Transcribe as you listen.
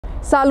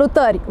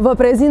Salutări! Vă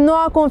prezint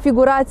noua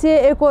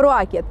configurație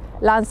EcoRocket.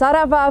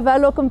 Lansarea va avea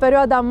loc în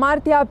perioada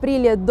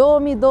martie-aprilie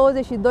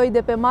 2022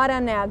 de pe Marea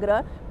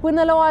Neagră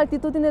până la o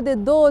altitudine de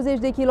 20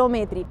 de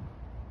kilometri.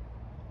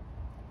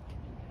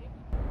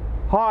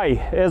 Hi,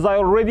 as I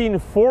already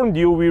informed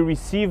you, we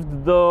received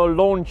the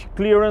launch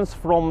clearance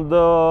from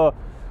the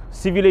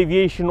Civil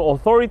Aviation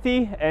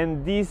Authority,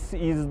 and this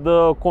is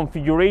the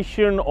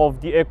configuration of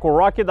the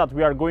EcoRocket that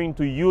we are going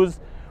to use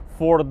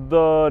for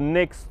the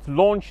next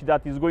launch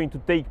that is going to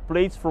take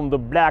place from the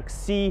Black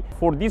Sea.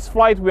 For this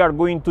flight we are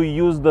going to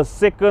use the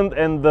second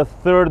and the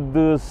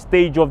third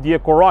stage of the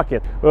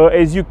EcoRocket.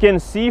 As you can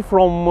see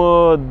from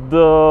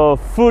the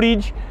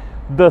footage,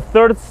 the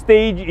third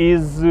stage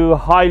is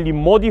highly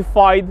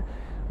modified.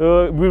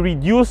 We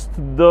reduced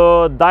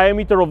the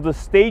diameter of the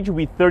stage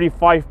with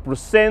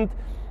 35%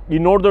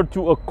 in order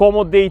to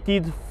accommodate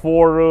it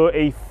for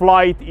a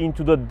flight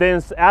into the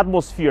dense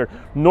atmosphere.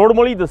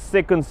 Normally the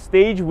second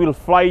stage will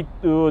fly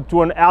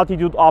to an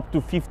altitude up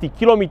to 50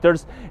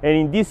 kilometers, and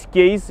in this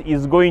case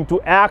is going to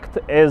act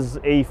as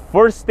a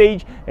first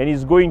stage and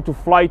is going to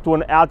fly to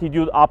an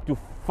altitude up to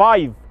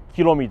 5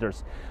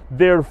 kilometers.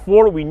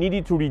 Therefore we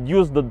needed to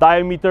reduce the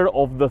diameter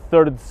of the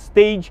third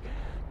stage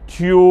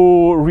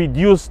to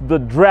reduce the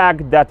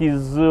drag that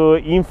is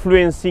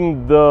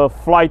influencing the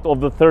flight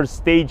of the third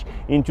stage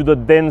into the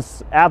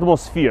dense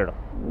atmosphere.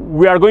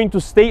 We are going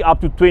to stay up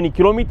to 20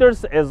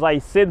 kilometers, as I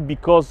said,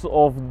 because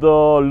of the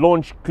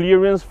launch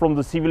clearance from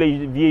the Civil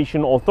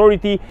Aviation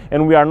Authority,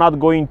 and we are not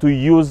going to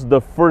use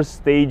the first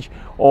stage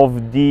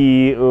of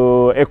the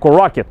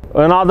EcoRocket.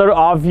 Another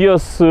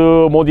obvious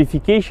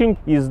modification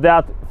is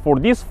that for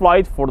this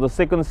flight, for the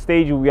second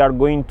stage, we are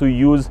going to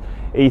use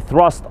a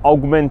thrust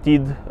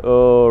augmented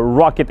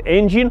rocket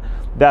engine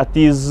that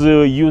is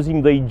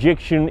using the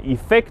ejection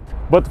effect.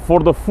 But for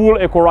the full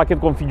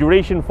EcoRocket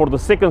configuration, for the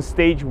second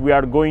stage, we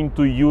are going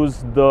to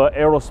use the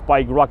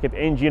aerospike rocket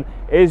engine,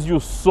 as you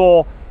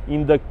saw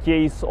in the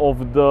case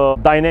of the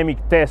dynamic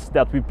test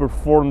that we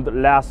performed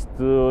last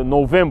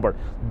November.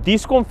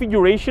 This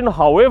configuration,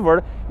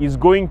 however, is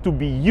going to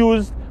be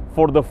used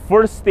for the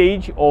first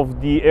stage of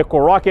the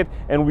EcoRocket,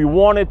 and we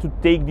wanted to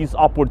take this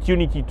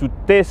opportunity to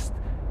test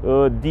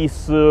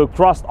this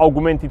thrust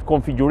augmented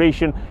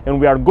configuration,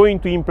 and we are going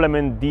to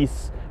implement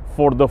this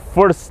for the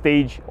first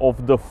stage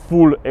of the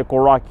full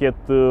EcoRocket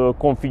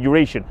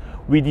configuration.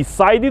 We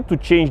decided to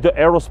change the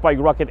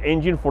aerospike rocket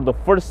engine for the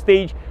first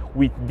stage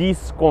with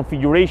this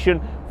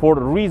configuration for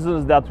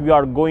reasons that we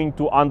are going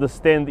to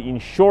understand in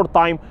short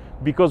time,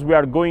 because we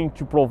are going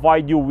to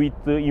provide you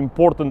with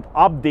important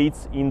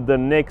updates in the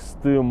next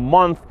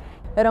month.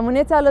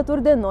 Rămâneți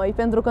alături de noi,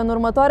 pentru că în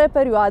următoarea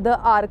perioadă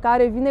ARCA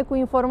revine cu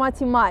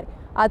informații mari,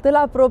 atât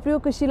la propriu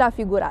cât și la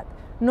figurat.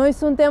 Noi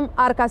suntem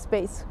ARCA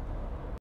Space.